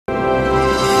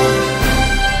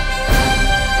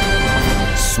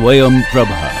Swayam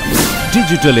Prabha.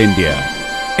 Digital India.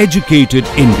 Educated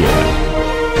India.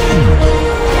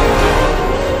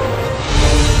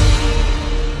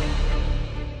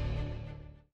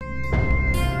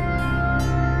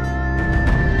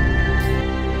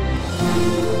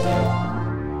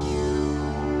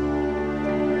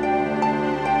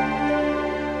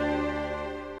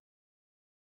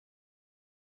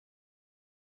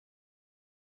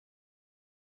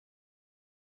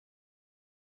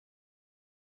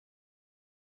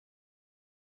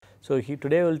 So,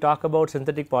 today we will talk about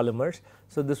synthetic polymers.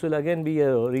 So, this will again be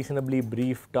a reasonably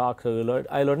brief talk. So,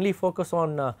 I will only focus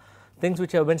on things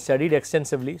which have been studied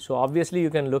extensively. So, obviously you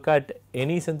can look at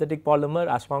any synthetic polymer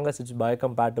as long as it is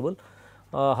biocompatible.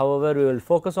 However, we will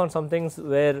focus on some things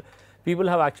where people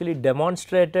have actually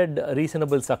demonstrated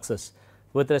reasonable success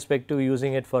with respect to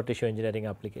using it for tissue engineering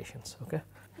applications. Okay.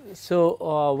 So,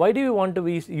 why do you want to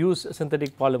use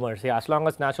synthetic polymers? Yeah, as long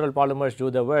as natural polymers do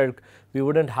the work, we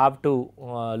would not have to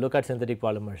look at synthetic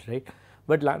polymers, right.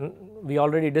 But we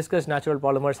already discussed natural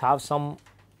polymers have some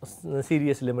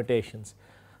serious limitations,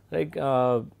 like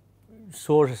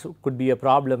source could be a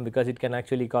problem because it can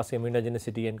actually cause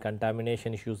immunogenicity and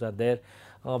contamination issues are there,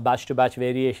 batch to batch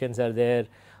variations are there,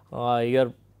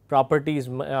 your properties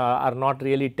are not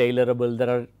really tailorable. There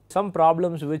are some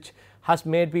problems which has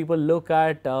made people look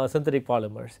at synthetic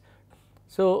polymers.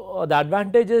 So, the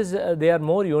advantage is they are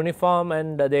more uniform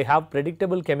and they have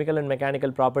predictable chemical and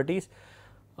mechanical properties.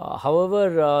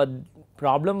 However,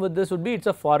 problem with this would be it is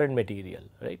a foreign material,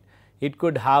 right. It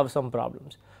could have some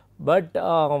problems, but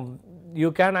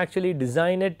you can actually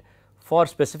design it for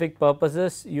specific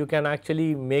purposes. You can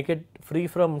actually make it free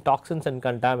from toxins and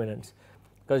contaminants,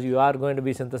 because you are going to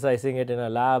be synthesizing it in a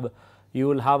lab. You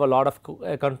will have a lot of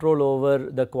control over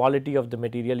the quality of the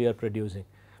material you are producing.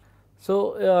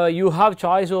 So, you have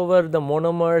choice over the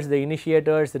monomers, the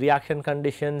initiators, the reaction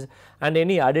conditions and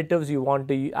any additives you want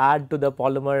to add to the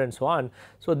polymer and so on.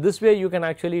 So, this way you can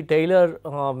actually tailor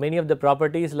many of the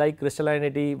properties like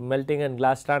crystallinity, melting and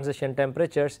glass transition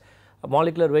temperatures,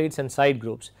 molecular weights and side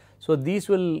groups. So, these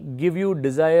will give you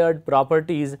desired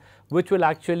properties which will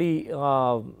actually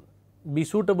be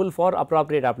suitable for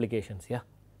appropriate applications. Yeah.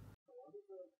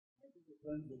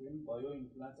 Between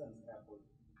bioimplants and scaffolds.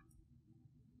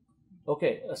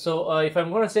 Okay, so if I am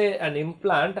going to say an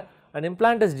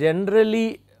implant is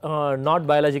generally not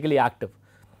biologically active,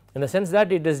 in the sense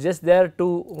that it is just there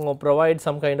to provide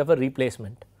some kind of a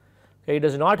replacement. Okay, it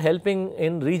is not helping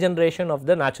in regeneration of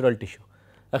the natural tissue.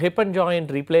 A hip and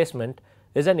joint replacement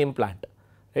is an implant,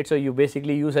 right. So, you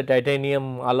basically use a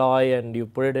titanium alloy and you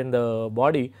put it in the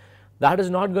body. That is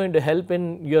not going to help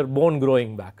in your bone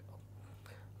growing back.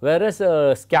 Whereas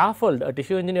a scaffold, a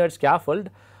tissue engineered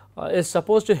scaffold is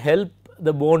supposed to help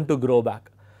the bone to grow back.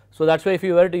 So, that is why if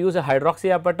you were to use a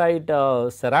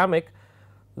hydroxyapatite ceramic,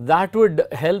 that would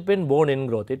help in bone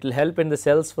ingrowth. It will help in the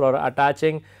cells for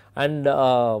attaching and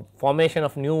formation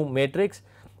of new matrix,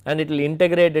 and it will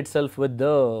integrate itself with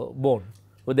the bone,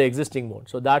 with the existing bone.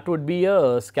 So, that would be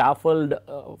a scaffold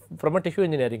from a tissue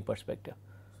engineering perspective.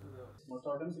 So, most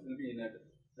of the times it will be inert.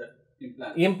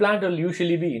 Implant will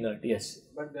usually be inert, yes.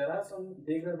 But there are some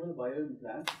degradable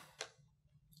bioimplants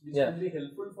which can be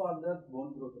helpful for the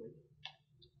bone growth,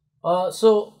 right?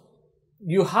 So,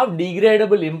 you have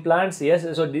degradable implants, yes.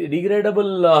 So,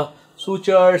 degradable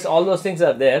sutures, all those things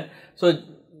are there. So,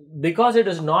 because it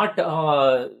is not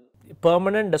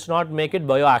permanent does not make it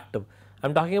bioactive. I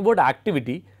am talking about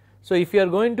activity. So, if you are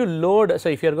going to load, so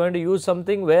if you are going to use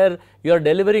something where you are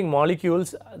delivering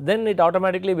molecules, then it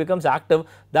automatically becomes active.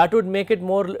 That would make it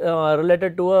more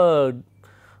related to a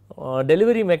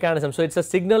delivery mechanism. So, it is a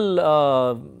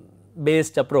signal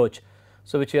based approach,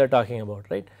 so which we are talking about,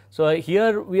 right. So,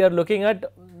 here we are looking at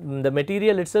the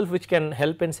material itself which can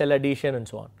help in cell adhesion and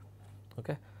so on.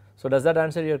 Okay. So, does that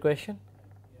answer your question?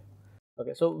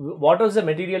 Okay. So, what was the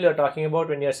material you are talking about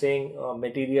when you are saying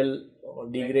material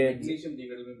degrades? Magnesium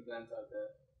degradable implants are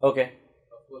there. Okay.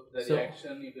 Of course, the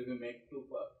reaction it will be made to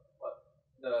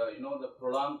the the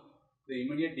prolonged, the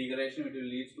immediate degradation it will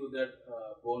lead to that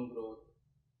bone growth.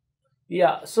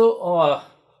 Yeah. So,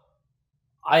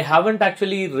 I haven't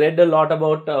actually read a lot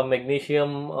about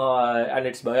magnesium and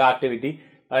its bioactivity.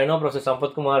 I know Professor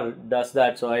Sampath Kumar does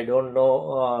that, so I don't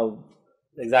know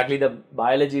exactly the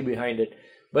biology behind it.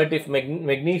 But if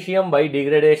magnesium by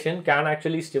degradation can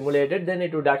actually stimulate it, then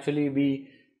it would actually be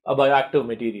a bioactive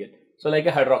material. So, like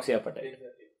a hydroxyapatite,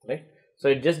 right. So,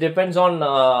 it just depends on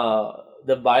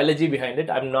the biology behind it.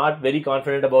 I am not very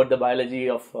confident about the biology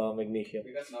of magnesium.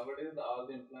 Because nowadays all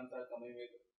the implants are coming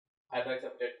with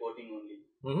hydroxyapatite coating only,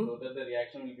 so that the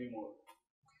reaction will be more.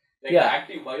 Like Yeah.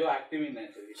 active, bioactive in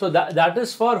nature. So that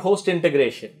is for host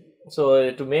integration.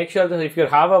 So to make sure that if you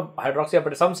have a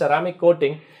hydroxy, some ceramic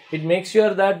coating, it makes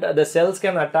sure that the cells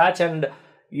can attach and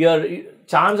your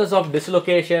chances of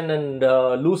dislocation and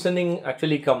loosening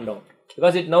actually come down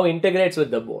because it now integrates with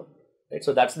the bone. Right?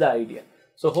 So that's the idea.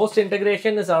 So host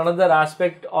integration is another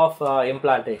aspect of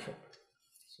implantation.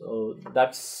 So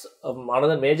that's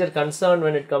another major concern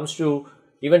when it comes to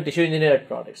even tissue engineered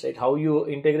products. Right? How you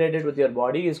integrate it with your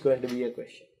body is going to be a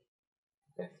question.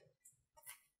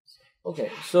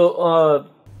 Okay, so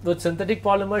with synthetic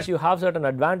polymers, you have certain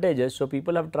advantages. So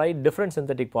people have tried different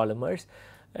synthetic polymers,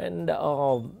 and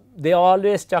they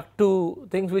always stuck to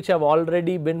things which have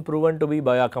already been proven to be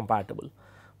biocompatible.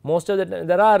 Most of the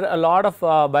there are a lot of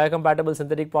biocompatible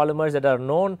synthetic polymers that are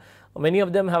known. Many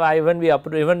of them have even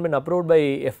been approved by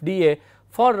FDA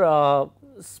for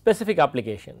specific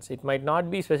applications. It might not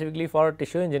be specifically for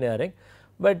tissue engineering,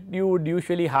 but you would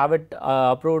usually have it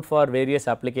approved for various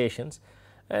applications.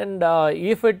 And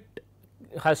if it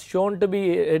has shown to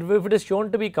be, if it is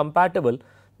shown to be compatible,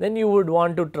 then you would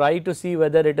want to try to see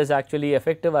whether it is actually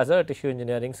effective as a tissue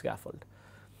engineering scaffold.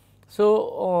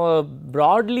 So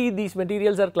broadly these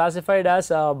materials are classified as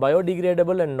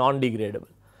biodegradable and non-degradable.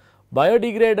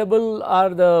 Biodegradable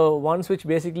are the ones which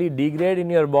basically degrade in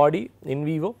your body in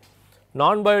vivo.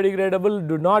 Non-biodegradable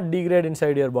do not degrade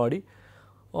inside your body.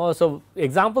 So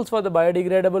examples for the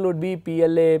biodegradable would be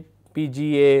PLA,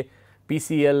 PGA,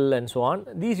 PCl and so on.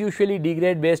 These usually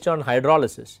degrade based on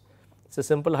hydrolysis. It is a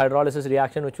simple hydrolysis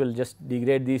reaction which will just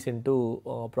degrade these into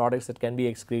products that can be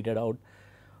excreted out.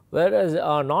 Whereas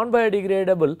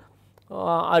non-biodegradable do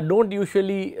not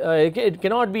usually, it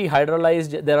cannot be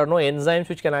hydrolyzed, there are no enzymes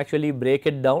which can actually break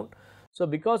it down. So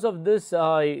because of this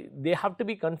they have to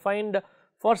be confined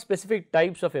for specific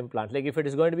types of implant, like if it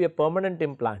is going to be a permanent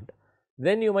implant,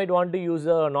 then you might want to use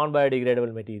a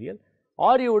non-biodegradable material,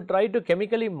 or you would try to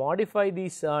chemically modify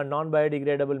these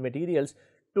non-biodegradable materials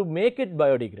to make it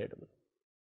biodegradable.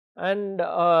 And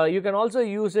you can also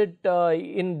use it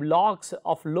in blocks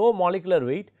of low molecular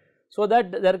weight, so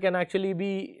that there can actually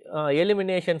be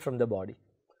elimination from the body.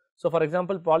 So for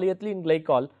example, polyethylene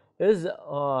glycol is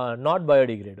not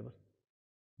biodegradable,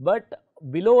 but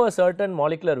below a certain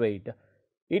molecular weight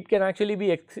it can actually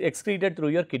be excreted through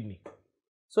your kidney.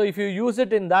 So if you use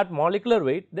it in that molecular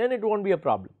weight, then it will not be a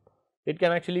problem, it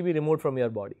can actually be removed from your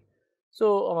body.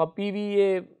 So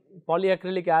PVA,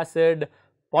 polyacrylic acid,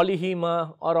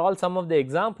 polyhema are all some of the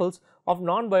examples of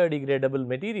non-biodegradable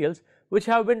materials which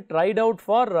have been tried out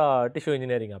for tissue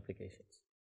engineering applications.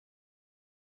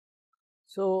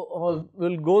 So we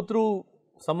will go through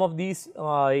some of these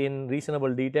in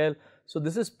reasonable detail. So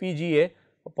this is PGA,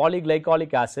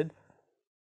 polyglycolic acid.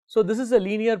 So this is a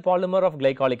linear polymer of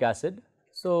glycolic acid.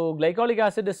 So glycolic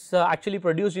acid is actually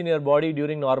produced in your body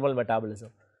during normal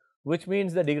metabolism, which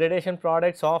means the degradation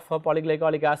products of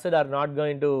polyglycolic acid are not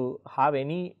going to have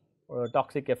any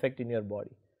toxic effect in your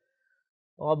body.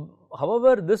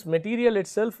 However, this material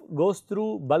itself goes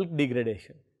through bulk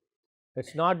degradation. It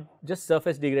is not just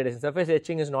surface degradation, surface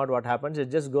etching is not what happens,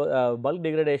 it just bulk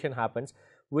degradation happens,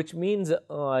 which means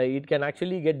it can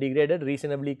actually get degraded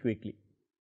reasonably quickly.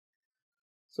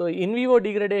 So in vivo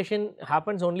degradation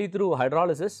happens only through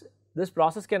hydrolysis. This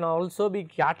process can also be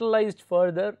catalyzed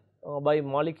further by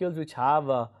molecules which have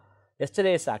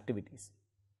esterase activities.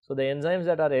 So the enzymes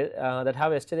that are that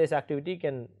have esterase activity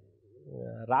can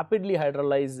rapidly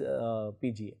hydrolyze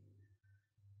PGA.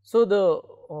 So the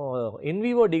in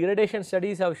vivo degradation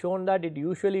studies have shown that it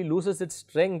usually loses its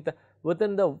strength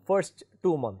within the first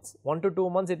 2 months. 1 to 2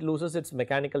 months it loses its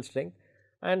mechanical strength,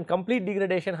 and complete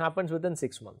degradation happens within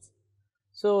 6 months.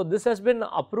 So this has been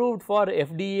approved for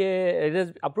FDA, it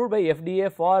is approved by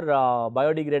FDA for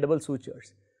biodegradable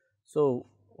sutures. So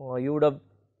you would have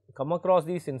come across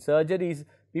these in surgeries.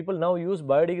 People now use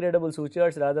biodegradable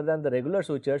sutures rather than the regular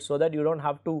sutures, so that you do not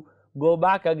have to go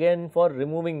back again for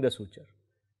removing the suture,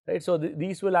 right. So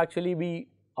these will actually be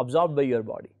absorbed by your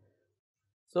body.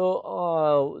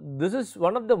 So this is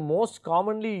one of the most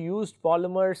commonly used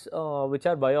polymers which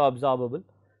are bioabsorbable.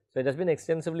 So it has been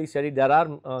extensively studied. There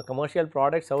are commercial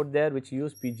products out there which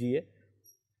use PGA.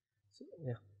 So,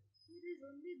 yeah. There is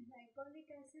only glycolic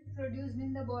acid produced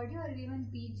in the body, or even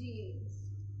PGAs?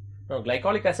 No,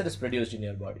 glycolic acid is produced in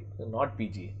your body, not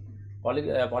PGA.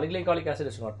 Polyglycolic acid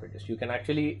is not produced. You can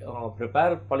actually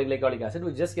prepare polyglycolic acid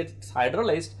which just gets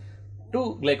hydrolyzed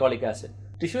to glycolic acid.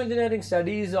 Tissue engineering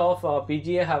studies of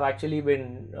PGA have actually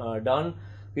been done.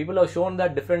 People have shown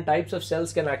that different types of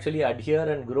cells can actually adhere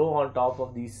and grow on top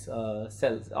of these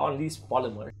cells, on these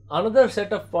polymers. Another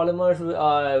set of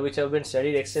polymers which have been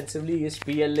studied extensively is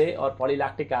PLA, or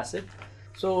polylactic acid.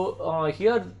 So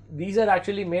here these are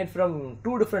actually made from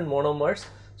two different monomers.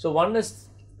 So one is,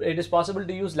 it is possible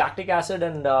to use lactic acid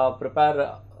and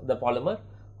prepare the polymer.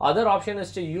 Other option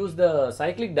is to use the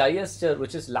cyclic diester,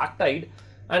 which is lactide,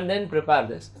 and then prepare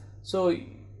this. So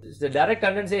the direct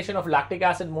condensation of lactic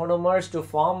acid monomers to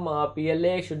form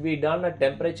PLA should be done at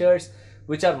temperatures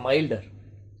which are milder.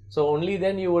 So only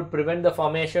then you would prevent the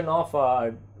formation of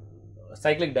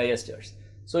cyclic diesters.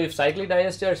 So if cyclic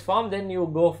diesters form, then you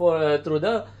go for through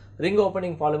the ring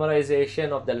opening polymerization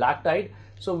of the lactide,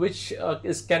 so which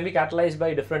can be catalyzed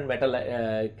by different metal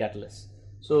catalysts.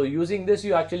 So using this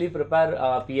you actually prepare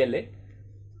PLA.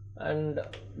 And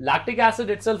lactic acid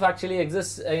itself actually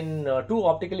exists in two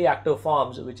optically active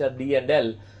forms, which are D and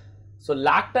L. So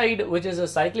lactide, which is a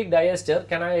cyclic diester,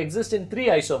 can exist in three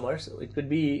isomers. It could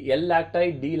be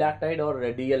L-lactide, D-lactide, or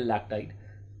DL-lactide.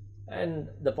 And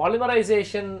the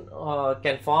polymerization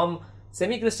can form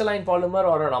semi-crystalline polymer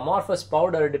or an amorphous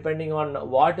powder, depending on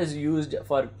what is used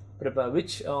for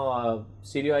which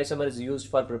stereoisomer is used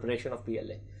for preparation of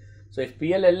PLA. So if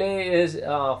PLLA is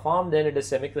formed, then it is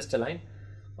semi-crystalline.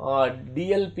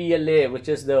 DLPLA, which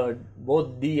is the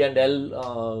both D and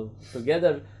L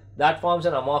together, that forms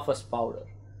an amorphous powder.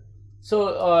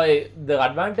 So the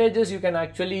advantage is you can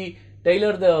actually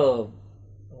tailor the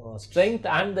strength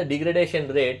and the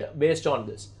degradation rate based on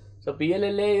this. So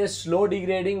PLLA is slow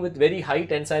degrading with very high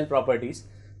tensile properties.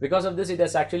 Because of this, it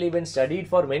has actually been studied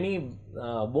for many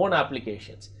bone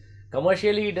applications.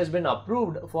 Commercially, it has been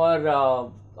approved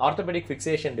for orthopedic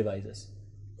fixation devices.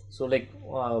 So like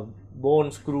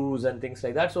bone screws and things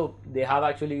like that. So they have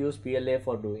actually used PLA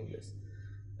for doing this.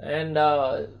 And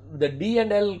the D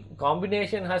and L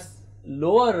combination has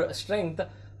lower strength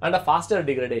and a faster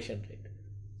degradation rate.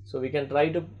 So we can try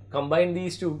to combine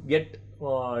these to get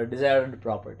desired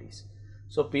properties.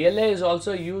 So PLA is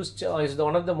also used, is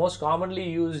one of the most commonly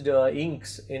used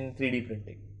inks in 3D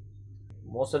printing.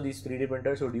 Most of these 3D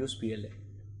printers would use PLA.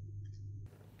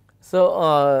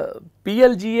 So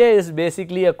PLGA is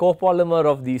basically a copolymer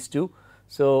of these two.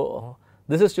 So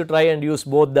this is to try and use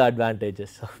both the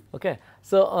advantages. Okay.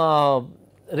 So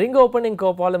ring opening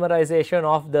copolymerization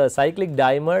of the cyclic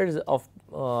dimers of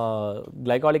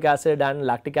glycolic acid and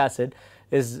lactic acid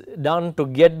is done to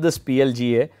get this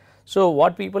PLGA. So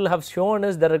what people have shown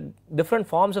is there are different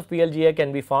forms of PLGA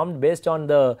can be formed based on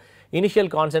the initial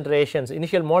concentrations,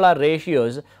 initial molar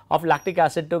ratios of lactic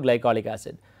acid to glycolic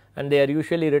acid, and they are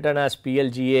usually written as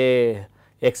PLGA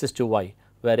X is to Y,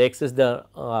 where X is the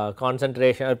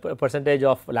concentration percentage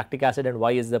of lactic acid and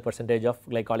Y is the percentage of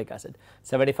glycolic acid.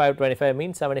 75-25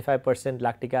 means 75%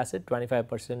 lactic acid,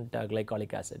 25%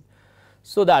 glycolic acid.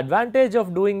 So the advantage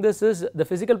of doing this is the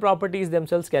physical properties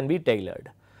themselves can be tailored.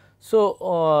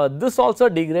 So this also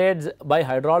degrades by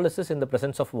hydrolysis in the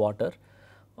presence of water.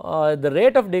 The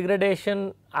rate of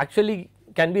degradation actually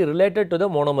can be related to the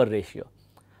monomer ratio.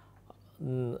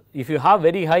 If you have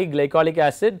very high glycolic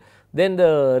acid, then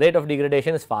the rate of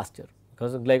degradation is faster,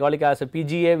 because glycolic acid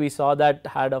PGA we saw that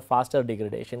had a faster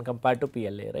degradation compared to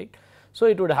PLA, right. So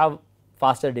it would have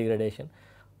faster degradation.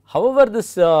 However,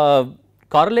 this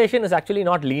correlation is actually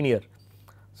not linear.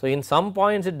 So in some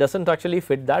points it does not actually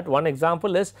fit that. One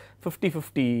example is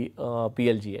 50-50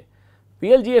 PLGA.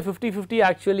 PLGA 50-50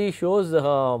 actually shows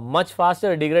much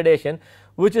faster degradation,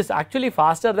 which is actually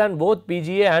faster than both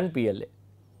PGA and PLA.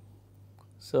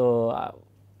 So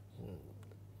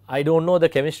I do not know the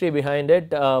chemistry behind it,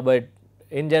 but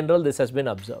in general this has been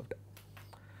observed.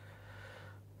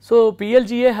 So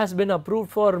PLGA has been approved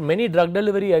for many drug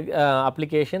delivery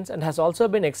applications and has also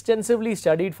been extensively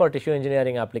studied for tissue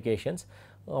engineering applications.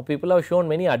 People have shown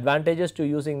many advantages to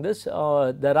using this.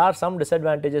 There are some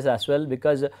disadvantages as well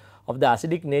because of the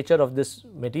acidic nature of this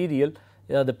material.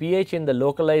 The pH in the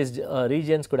localized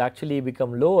regions could actually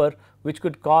become lower, which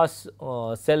could cause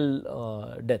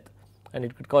cell death, and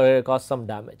it could cause some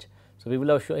damage. So people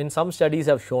have in some studies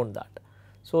have shown that.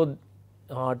 So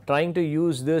trying to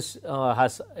use this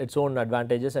has its own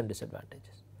advantages and disadvantages.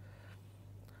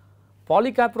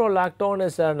 Polycaprolactone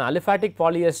is an aliphatic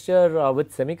polyester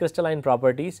with semi-crystalline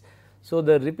properties. So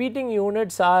the repeating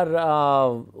units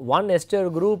are 1 ester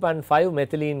group and 5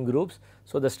 methylene groups.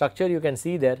 So the structure you can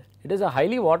see there, it is a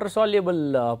highly water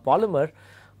soluble polymer,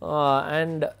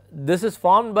 and this is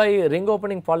formed by ring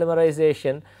opening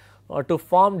polymerization to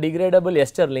form degradable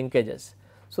ester linkages.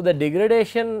 So the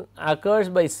degradation occurs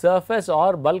by surface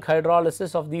or bulk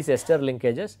hydrolysis of these ester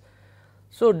linkages.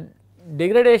 So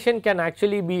degradation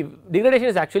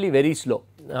is actually very slow,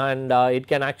 and it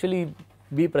can actually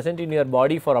be present in your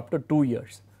body for up to 2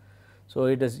 years. So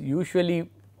it is usually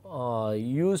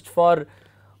used for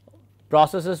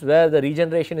processes where the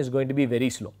regeneration is going to be very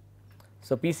slow.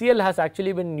 So, PCL has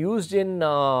actually been used in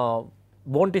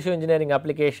bone tissue engineering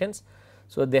applications.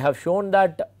 So, they have shown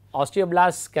that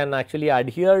osteoblasts can actually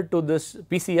adhere to this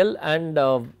PCL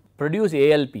and produce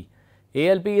ALP.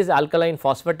 ALP is alkaline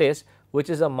phosphatase, which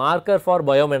is a marker for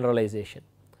biomineralization.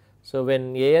 So,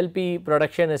 when ALP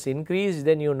production is increased,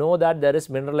 then you know that there is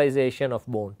mineralization of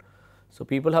bone. So,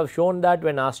 people have shown that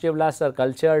when osteoblasts are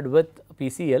cultured with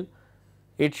PCL,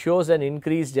 it shows an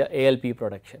increased ALP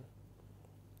production.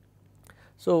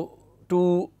 So,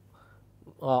 to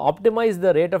optimize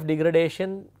the rate of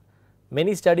degradation,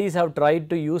 many studies have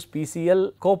tried to use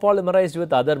PCL copolymerized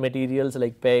with other materials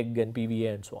like PEG and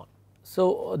PVA and so on.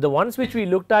 So, the ones which we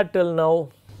looked at till now,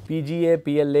 PGA,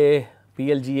 PLA,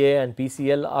 PLGA and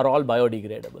PCL are all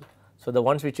biodegradable. So, the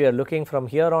ones which we are looking from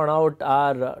here on out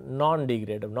are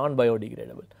non-degradable,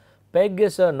 non-biodegradable. PEG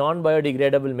is a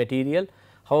non-biodegradable material,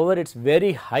 however, it is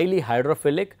very highly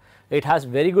hydrophilic, it has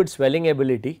very good swelling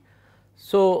ability.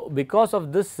 So, because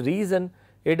of this reason,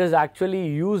 it is actually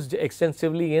used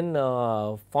extensively in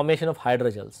formation of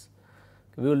hydrogels.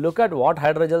 We will look at what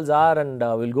hydrogels are and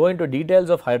we will go into details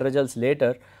of hydrogels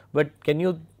later, but can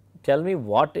you tell me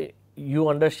what you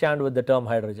understand with the term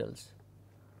hydrogels?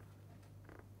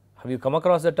 Have you come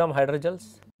across the term hydrogels?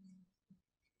 As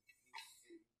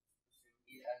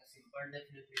a simple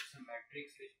definition, it's a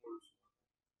matrix which holds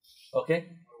Okay.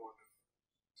 water.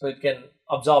 So, it can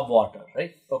absorb water,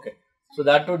 right? Okay. So,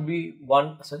 that would be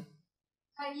one, sorry?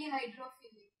 Highly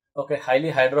hydrophilic. Okay,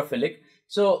 highly hydrophilic.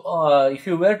 So, if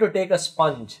you were to take a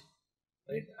sponge,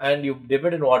 right, and you dip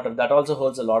it in water, that also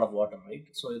holds a lot of water, right?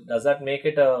 So, does that make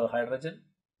it a hydrogel?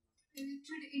 It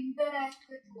should interact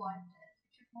with water.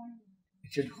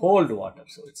 It should hold water.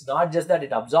 So, it is not just that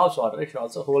it absorbs water, it should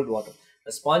also hold water.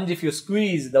 A sponge, if you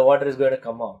squeeze, the water is going to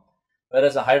come out,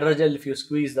 whereas a hydrogel, if you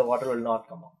squeeze, the water will not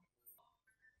come out.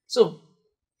 So,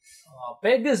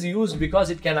 PEG is used because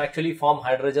it can actually form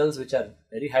hydrogels which are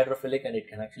very hydrophilic and it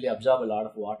can actually absorb a lot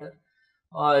of water.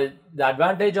 The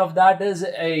advantage of that is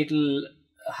it will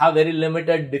have very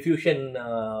limited diffusion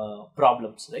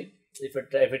problems, right? If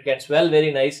it can swell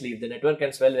very nicely, if the network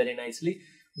can swell very nicely,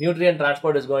 nutrient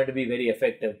transport is going to be very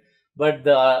effective. But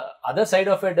the other side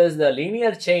of it is the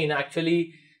linear chain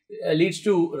actually leads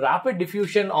to rapid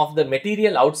diffusion of the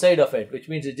material outside of it, which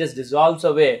means it just dissolves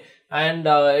away and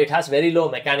it has very low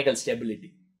mechanical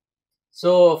stability.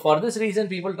 So, for this reason,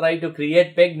 people try to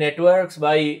create PEG networks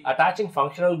by attaching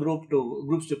functional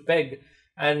groups to PEG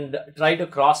and try to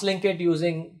cross-link it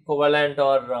using covalent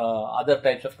or other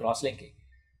types of cross-linking.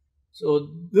 So,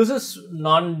 this is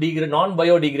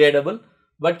non-biodegradable,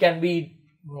 but can be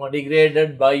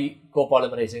degraded by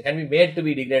copolymerization, can be made to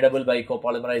be degradable by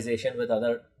copolymerization with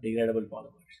other degradable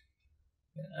polymers.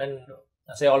 And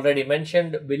as I already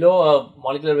mentioned, below a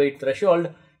molecular weight threshold,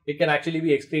 it can actually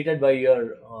be excreted by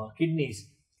your kidneys.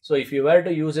 So, if you were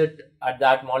to use it at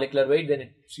that molecular weight, then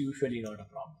it's usually not a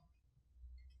problem.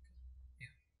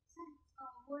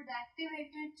 Would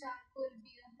activated charcoal be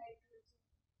a hydrogen?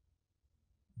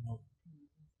 No.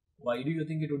 Why do you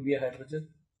think it would be a hydrogen?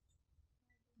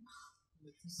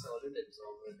 It's a solid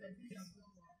absorber.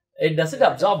 It doesn't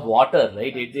absorb water,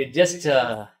 right? It just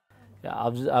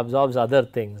absorbs other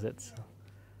things. It's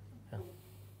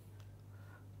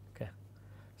okay.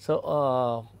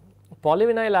 So,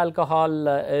 polyvinyl alcohol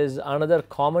is another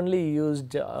commonly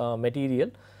used material.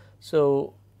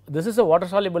 So, this is a water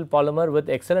soluble polymer with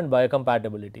excellent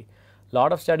biocompatibility.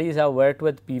 Lot of studies have worked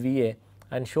with PVA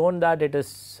and shown that it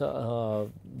is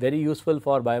very useful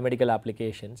for biomedical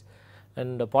applications.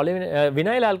 And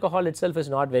vinyl alcohol itself is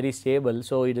not very stable,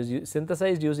 so it is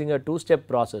synthesized using a two-step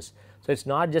process. So, it is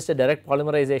not just a direct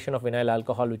polymerization of vinyl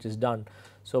alcohol which is done.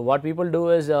 So, what people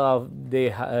do is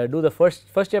they do the first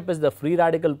step is the free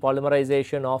radical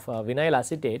polymerization of vinyl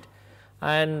acetate,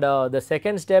 and the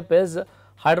second step is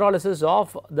hydrolysis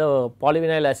of the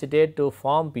polyvinyl acetate to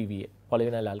form PVA,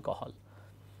 polyvinyl alcohol.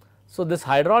 So, this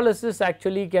hydrolysis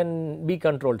actually can be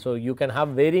controlled. So, you can have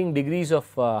varying degrees of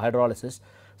hydrolysis.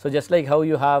 So, just like how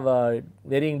you have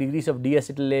varying degrees of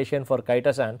deacetylation for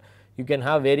chitosan, you can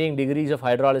have varying degrees of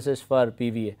hydrolysis for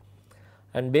PVA,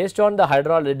 and based on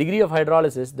the degree of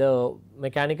hydrolysis, the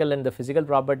mechanical and the physical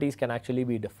properties can actually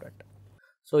be different.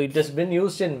 So, it has been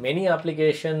used in many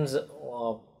applications.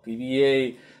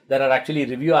 PVA, there are actually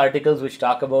review articles which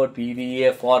talk about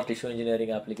PVA for tissue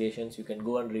engineering applications. You can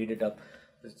go and read it up.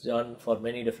 It is done for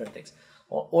many different things.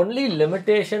 Only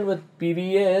limitation with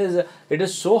PVA is it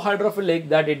is so hydrophilic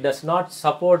that it does not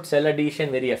support cell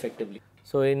adhesion very effectively.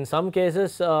 So, in some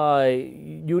cases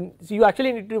you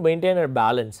actually need to maintain a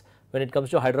balance when it comes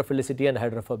to hydrophilicity and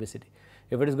hydrophobicity.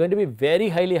 If it is going to be very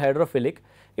highly hydrophilic,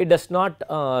 it does not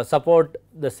support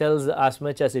the cells as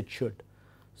much as it should.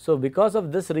 So, because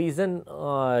of this reason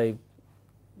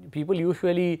people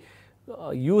usually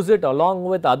use it along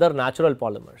with other natural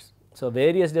polymers. So,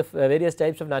 various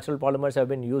types of natural polymers have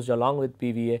been used along with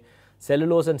PVA,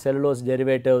 cellulose and cellulose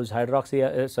derivatives,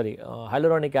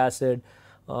 hyaluronic acid,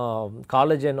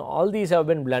 collagen, all these have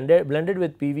been blended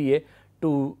with PVA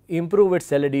to improve its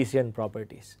cell adhesion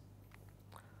properties.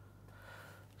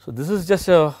 So, this is just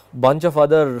a bunch of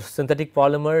other synthetic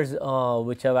polymers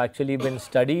which have actually been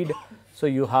studied. So,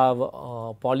 you have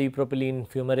polypropylene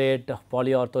fumarate,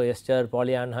 polyorthoester,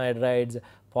 polyanhydrides,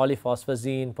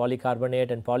 polyphosphazine,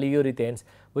 polycarbonate and polyurethanes,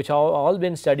 which have all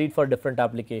been studied for different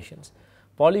applications.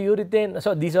 Polyurethane,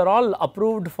 so these are all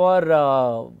approved for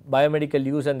biomedical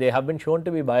use and they have been shown to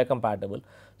be biocompatible.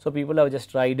 So, people have just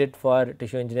tried it for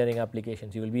tissue engineering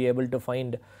applications. You will be able to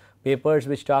find papers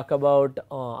which talk about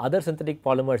other synthetic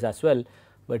polymers as well,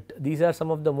 but these are some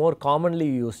of the more commonly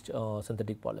used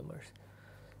synthetic polymers.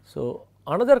 So,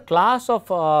 another class of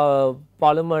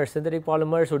polymers, synthetic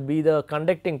polymers would be the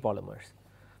conducting polymers.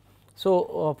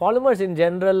 So, polymers in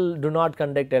general do not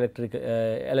conduct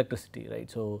electricity, right.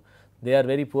 So, they are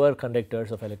very poor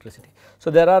conductors of electricity.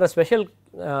 So, there are a special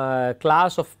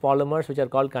class of polymers which are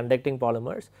called conducting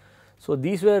polymers. So,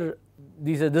 this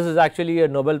is actually a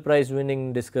Nobel Prize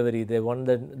winning discovery. They won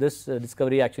this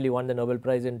discovery actually won the Nobel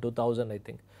Prize in 2000, I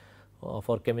think,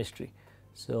 for chemistry.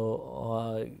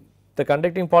 So, the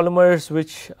conducting polymers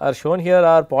which are shown here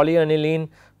are polyaniline,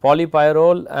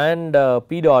 polypyrrole and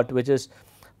P dot, which is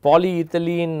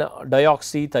polyethylene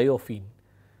dioxythiophene.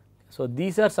 So,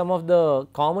 these are some of the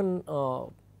common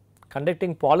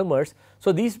conducting polymers.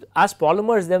 So, these as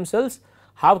polymers themselves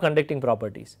have conducting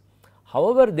properties.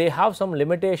 However, they have some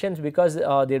limitations because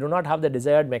they do not have the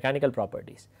desired mechanical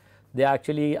properties. They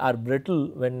actually are brittle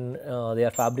when they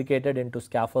are fabricated into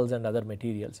scaffolds and other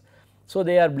materials. So,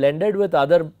 they are blended with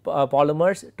other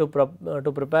polymers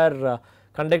to prepare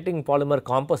conducting polymer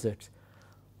composites.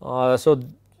 So,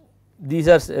 these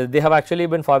are they have actually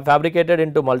been fabricated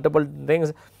into multiple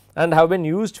things and have been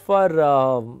used for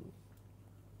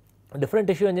different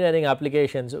tissue engineering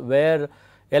applications where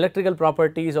electrical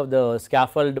properties of the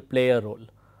scaffold play a role.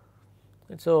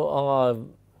 So,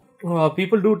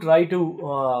 people do try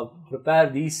to prepare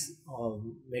these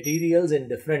materials in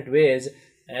different ways,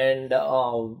 and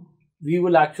we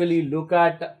will actually look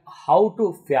at how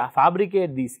to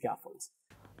fabricate these scaffolds.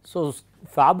 So,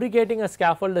 fabricating a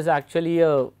scaffold is actually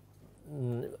a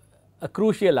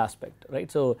crucial aspect,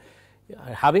 right. So,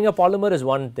 having a polymer is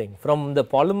one thing, from the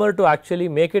polymer to actually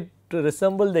make it to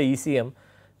resemble the ECM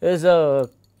is a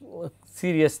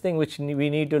serious thing which we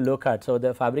need to look at. So,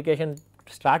 the fabrication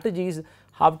strategies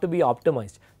have to be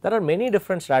optimized. There are many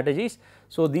different strategies.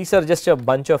 So, these are just a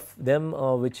bunch of them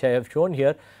which I have shown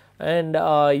here, and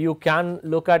you can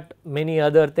look at many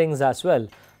other things as well.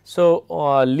 So,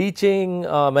 leaching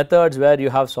methods where you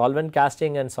have solvent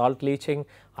casting and salt leaching,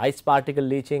 ice particle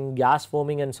leaching, gas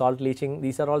foaming and salt leaching,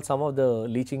 these are all some of the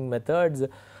leaching methods.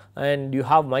 And you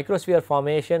have microsphere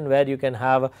formation where you can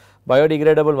have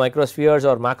biodegradable microspheres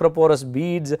or macroporous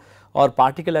beads or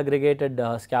particle aggregated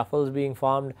scaffolds being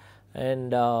formed,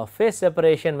 and phase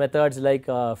separation methods like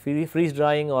freeze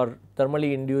drying or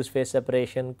thermally induced phase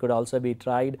separation could also be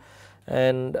tried,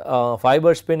 and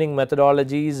fiber spinning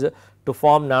methodologies to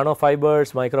form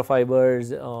nanofibers,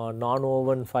 microfibers,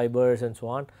 non-woven fibers and so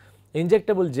on.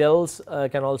 Injectable gels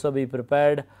can also be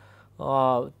prepared.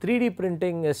 3D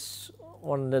printing is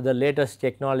one of the latest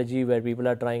technology where people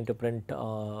are trying to print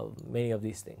many of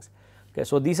these things. Okay,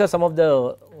 so, these are some of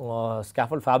the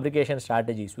scaffold fabrication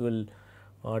strategies. We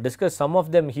will discuss some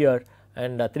of them here,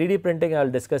 and 3D printing I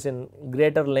will discuss in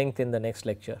greater length in the next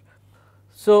lecture.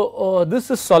 So, this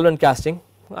is solvent casting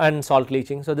and salt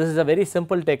leaching. So, this is a very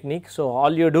simple technique. So,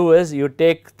 all you do is you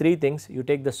take three things: you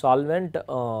take the solvent,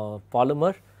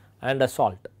 polymer and a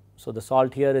salt. So, the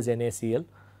salt here is NaCl.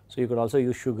 So, you could also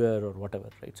use sugar or whatever,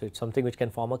 right. So, it is something which can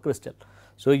form a crystal.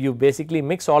 So, you basically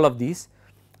mix all of these,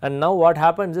 and now what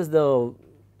happens is the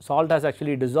salt has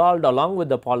actually dissolved along with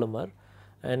the polymer,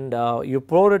 and you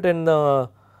pour it in the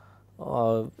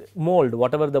mold,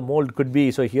 whatever the mold could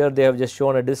be. So, here they have just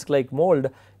shown a disc like mold.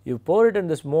 You pour it in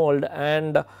this mold,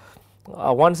 and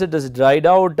once it is dried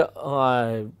out,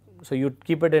 so you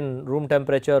keep it in room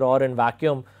temperature or in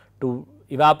vacuum to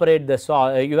evaporate the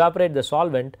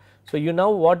solvent. So, you now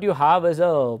what you have is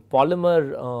a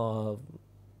polymer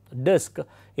disc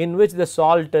in which the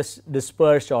salt is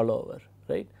dispersed all over,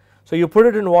 right. So, you put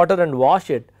it in water and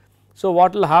wash it. So,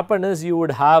 what will happen is you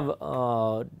would have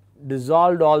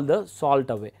dissolved all the salt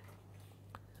away.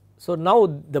 So, now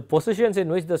the positions in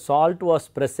which the salt was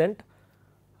present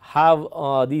have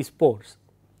these pores.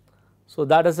 So,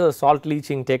 that is a salt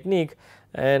leaching technique,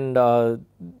 and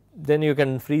then you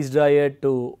can freeze dry it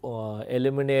to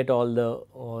eliminate all the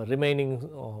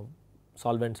remaining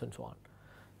solvents and so on.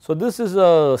 So, this is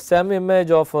a SEM image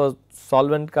of a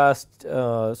solvent cast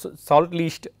salt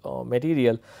leached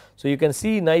material. So, you can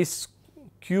see nice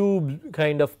cube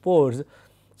kind of pores.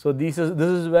 So, this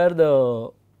is where the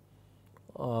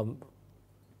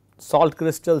salt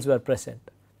crystals were present,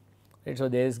 right. So,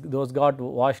 those got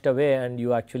washed away and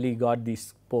you actually got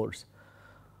these pores.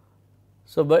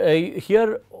 So, but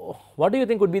here what do you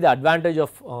think would be the advantage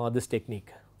of this technique?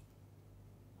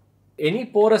 Any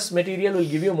porous material will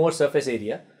give you more surface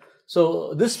area.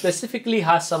 So, this specifically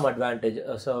has some advantage.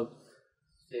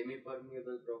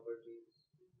 Semi-permeable properties.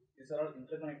 These are all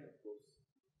interconnected pores.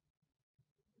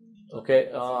 Okay,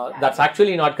 that is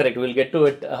actually not correct. We will get to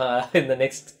it in the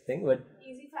next thing, but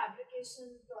Easy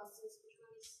fabrication process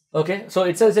because okay. So,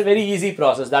 it is a very easy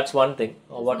process, that is one thing.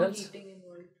 What else?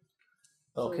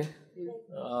 Okay.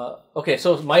 Okay,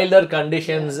 so milder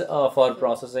conditions for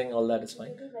processing, all that is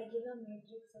fine. regular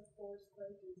matrix of pores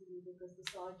quite easily because the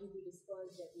salt will be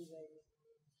dispersed everywhere.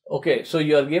 Okay, so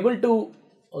you are able to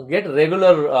get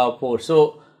regular pores.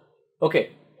 So,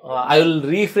 okay, I will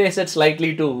rephrase it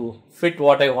slightly to fit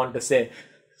what I want to say.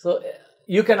 So,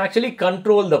 you can actually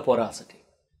control the porosity.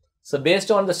 So, based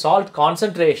on the salt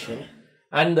concentration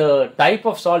and the type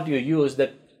of salt you use,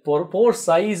 the pore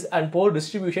size and pore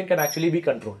distribution can actually be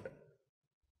controlled.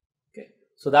 Okay,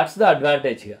 so that is the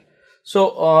advantage here.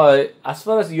 So, as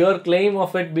far as your claim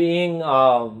of it being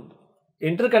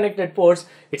interconnected pores,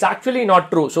 it is actually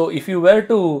not true. So, if you were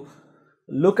to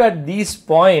look at these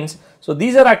points, so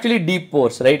these are actually deep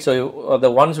pores, right. So,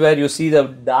 the ones where you see the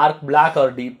dark black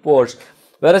or deep pores,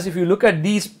 whereas if you look at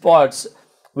these spots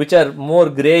which are more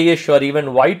grayish or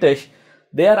even whitish,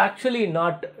 they are actually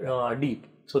not deep.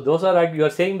 So, those are you are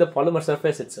saying the polymer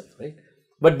surface itself, right,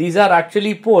 but these are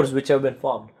actually pores which have been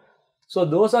formed. So,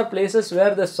 those are places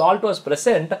where the salt was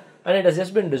present and it has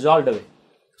just been dissolved away.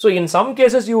 So, in some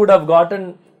cases you would have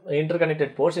gotten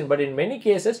interconnected pores, but in many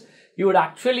cases you would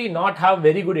actually not have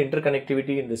very good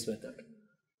interconnectivity in this method.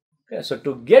 Okay, so,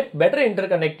 to get better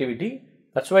interconnectivity,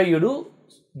 that is why you do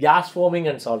gas forming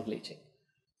and salt leaching.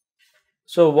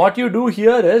 So, what you do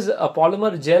here is a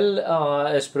polymer gel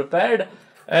is prepared,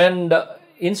 and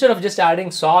instead of just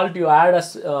adding salt, you add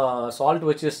a salt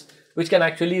which can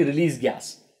actually release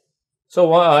gas.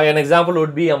 So, an example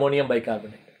would be ammonium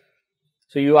bicarbonate.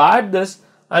 So, you add this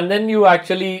and then you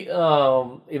actually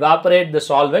evaporate the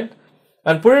solvent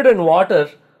and put it in water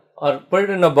or put it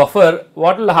in a buffer.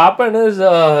 What will happen is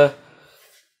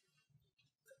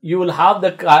you will have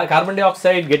the carbon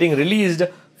dioxide getting released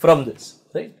from this,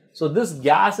 right. So, this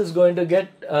gas is going to get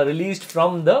released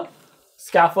from the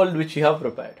scaffold which you have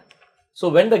prepared. So,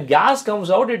 when the gas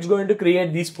comes out, it is going to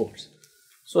create these pores.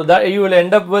 So, that you will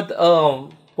end up with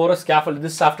porous scaffold.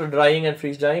 This after drying and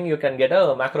freeze drying, you can get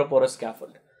a macroporous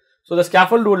scaffold. So, the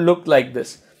scaffold will look like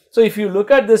this. So, if you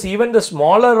look at this, even the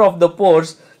smaller of the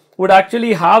pores would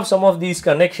actually have some of these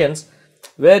connections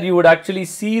where you would actually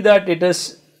see that it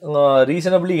is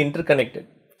reasonably interconnected.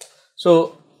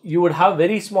 So, you would have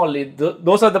very small,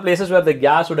 those are the places where the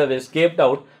gas would have escaped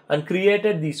out and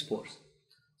created these pores.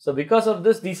 So, because of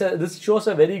this, this shows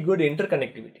a very good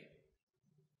interconnectivity.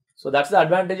 So, that is the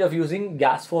advantage of using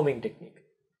gas forming technique.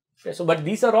 Okay, so, but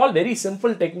these are all very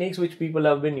simple techniques which people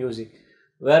have been using,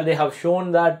 where they have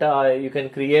shown that you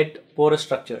can create porous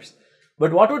structures.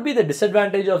 But what would be the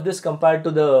disadvantage of this compared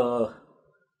to the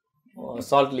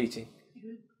salt leaching?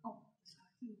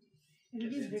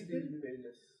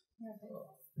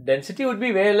 Density would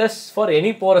be way less for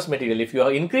any porous material. If you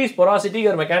increase porosity,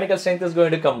 your mechanical strength is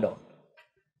going to come down.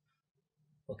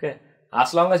 Okay,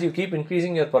 as long as you keep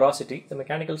increasing your porosity, the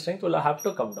mechanical strength will have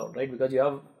to come down, right, because you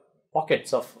have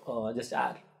pockets of just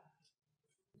air.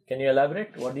 Can you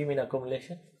elaborate? What do you mean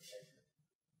accumulation?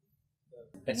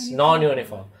 It's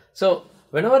non-uniform. So,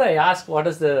 whenever I ask what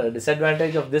is the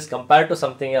disadvantage of this compared to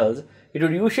something else, it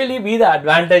would usually be the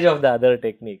advantage of the other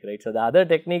technique, right. So, the other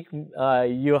technique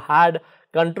you had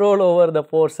control over the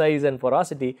pore size and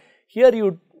porosity. Here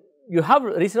you have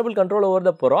reasonable control over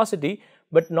the porosity,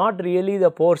 but not really the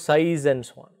pore size and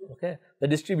so on. Okay, the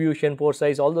distribution, pore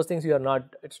size, all those things you are not,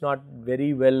 it is not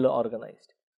very well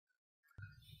organized.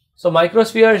 So,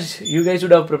 microspheres, you guys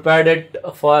would have prepared it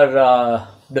for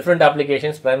different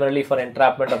applications, primarily for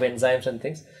entrapment of enzymes and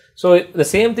things. So, the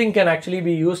same thing can actually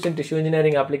be used in tissue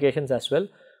engineering applications as well,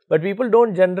 but people do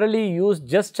not generally use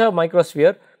just a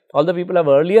microsphere. Although people have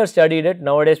earlier studied it,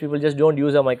 nowadays people just do not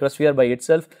use a microsphere by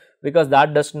itself, because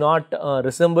that does not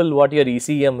resemble what your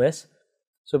ECM is.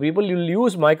 So, people will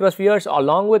use microspheres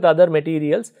along with other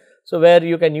materials. So, where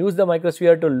you can use the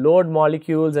microsphere to load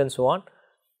molecules and so on,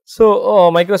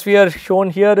 So, microsphere shown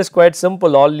here is quite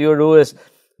simple. All you do is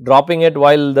dropping it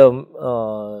while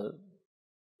the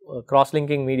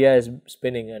cross-linking media is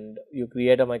spinning, and you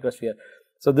create a microsphere.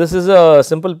 So, this is a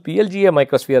simple PLGA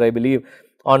microsphere, I believe,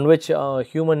 on which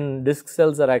human disc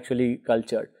cells are actually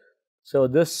cultured. So,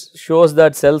 this shows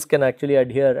that cells can actually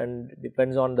adhere, and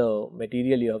depends on the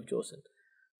material you have chosen,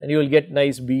 and you will get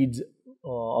nice beads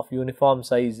of uniform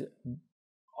size.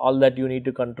 All that you need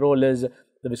to control is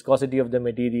the viscosity of the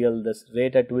material, the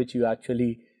rate at which you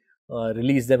actually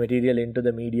release the material into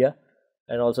the media,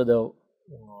 and also the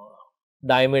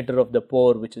diameter of the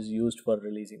pore which is used for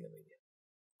releasing the media.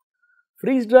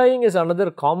 Freeze drying is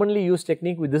another commonly used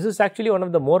technique. This is actually one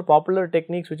of the more popular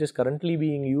techniques which is currently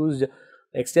being used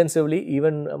extensively,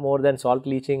 even more than salt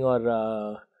leaching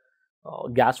or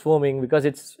gas foaming, because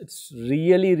it's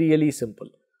really simple.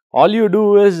 All you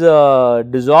do is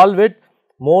dissolve it,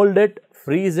 mold it,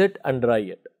 freeze it and dry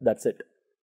it. That's it.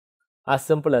 As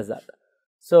simple as that.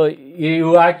 So,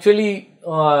 you actually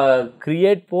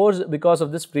create pores because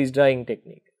of this freeze drying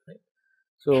technique. Right?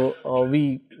 So,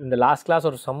 we in the last class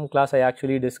or some class I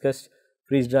actually discussed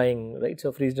freeze drying, right.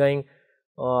 So, freeze drying is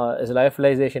a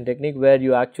lyophilization technique where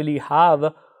you actually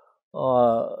have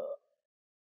a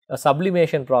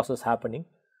sublimation process happening.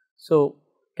 So,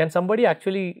 can somebody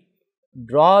actually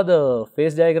draw the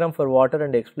phase diagram for water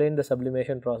and explain the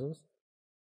sublimation process?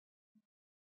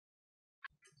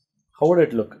 How would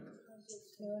it look?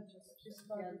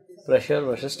 Pressure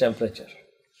versus temperature.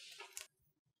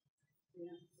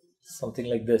 Something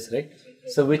like this, right?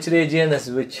 So, which region is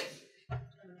which?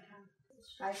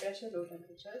 High pressure, low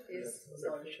temperature is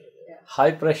solid. Yeah.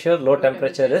 High pressure, low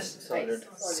temperature is Solid.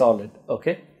 solid.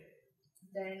 Okay.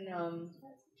 Then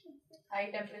high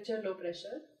temperature, low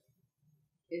pressure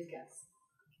is gas.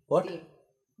 What? Steam.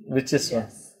 Which is one?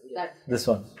 Gas. That. This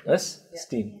one. Yes? Yeah.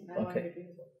 Steam. And one Okay. between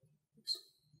both.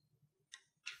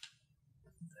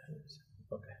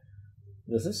 Okay.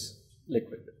 This is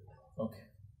liquid. Okay.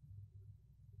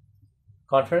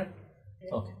 Confident?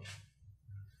 Yeah. Okay.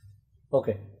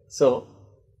 Okay. So,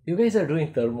 you guys are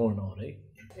doing thermo now, right?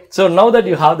 So, now that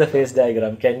you have the phase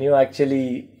diagram, can you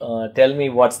actually tell me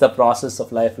what's the process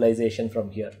of lyophilization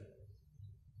from here?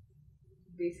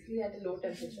 Basically, at a low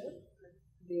temperature,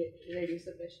 they reduce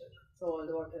the pressure. So, all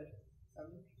the water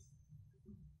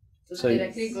submerges. So,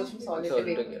 directly it goes from solid to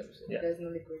vapor. Yeah. There's no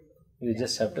liquid. You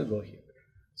just have to go here.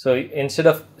 So, instead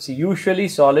of, see, usually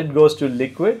solid goes to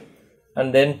liquid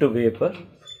and then to vapor.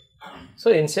 So,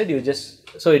 instead you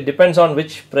just, so it depends on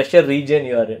which pressure region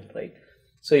you are in, right.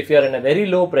 So, if you are in a very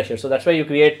low pressure, so that's why you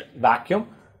create vacuum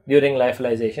during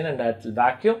lyophilization, and at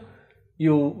vacuum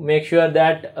you make sure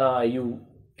that you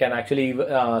can actually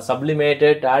sublimate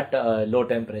it at low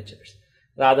temperatures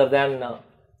rather than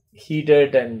heat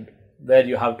it, and where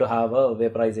you have to have a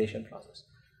vaporization process.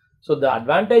 So, the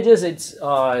advantage is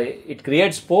it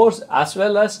creates pores as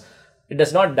well as it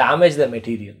does not damage the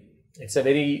material. It's a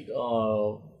very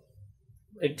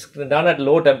it's done at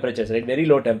low temperatures, right? Very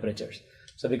low temperatures.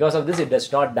 So, because of this, it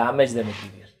does not damage the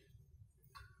material.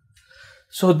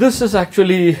 So, this was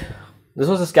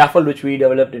a scaffold which we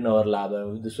developed in our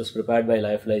lab. This was prepared by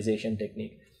lyophilization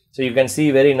technique. So, you can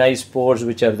see very nice pores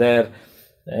which are there,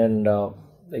 and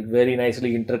like very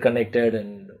nicely interconnected,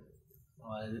 and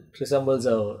it resembles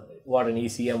what an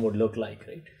ECM would look like,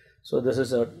 right? So, this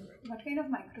is a. What kind of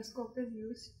microscope is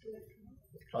used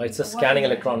to It's a scanning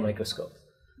electron microscope.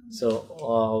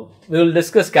 So, we will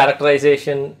discuss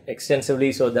characterization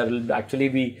extensively. So, there will actually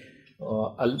be,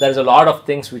 there is a lot of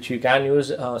things which you can use.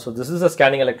 So, this is a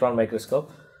scanning electron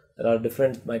microscope. There are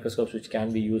different microscopes which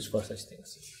can be used for such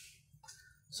things.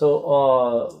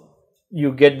 So,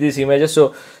 you get these images.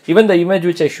 So, even the image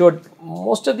which I showed,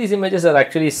 most of these images are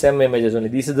actually SEM images only.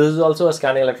 This is also a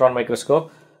scanning electron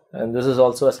microscope, and this is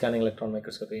also a scanning electron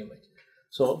microscope image.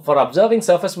 So, for observing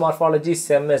surface morphology,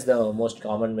 SEM is the most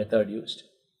common method used.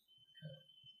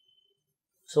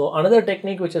 So, another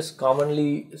technique which is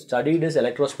commonly studied is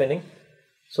electrospinning.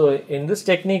 So, in this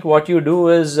technique, what you do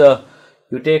is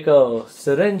you take a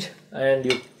syringe and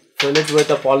you fill it with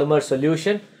a polymer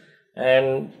solution,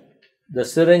 and the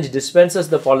syringe dispenses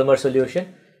the polymer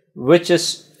solution, which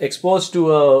is exposed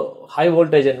to a high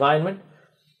voltage environment.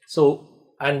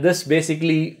 So, and this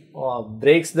basically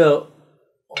breaks the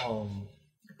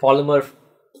polymer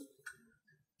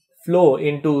flow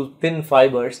into thin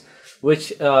fibers,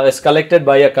 which is collected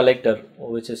by a collector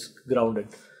which is grounded,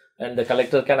 and the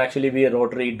collector can actually be a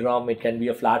rotary drum, it can be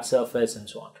a flat surface, and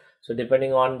so on. So,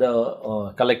 depending on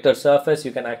the collector surface,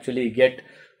 you can actually get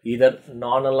either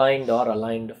non-aligned or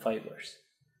aligned fibers.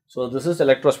 So, this is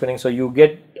electrospinning. So, you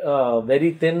get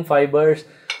very thin fibers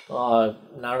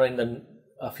now in the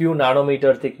a few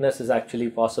nanometer thickness is actually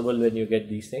possible when you get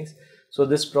these things. So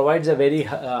this provides a very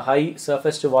high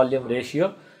surface to volume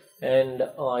ratio, and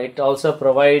it also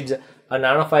provides a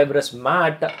nanofibrous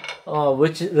mat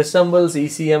which resembles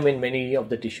ECM in many of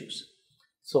the tissues.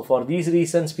 So for these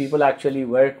reasons, people actually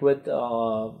work with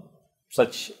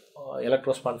such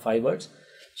electrospun fibers.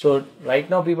 So right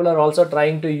now people are also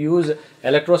trying to use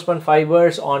electrospun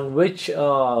fibers on which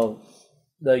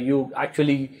you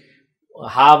actually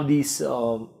have these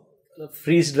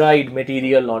freeze dried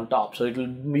material on top. So it will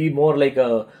be more like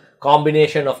a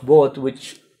combination of both,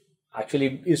 which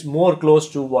actually is more close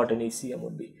to what an ECM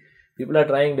would be. People are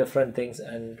trying different things,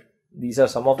 and these are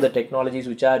some of the technologies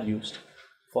which are used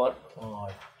for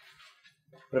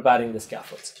preparing the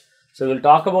scaffolds. So we'll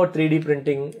talk about 3D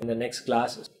printing in the next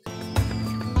class.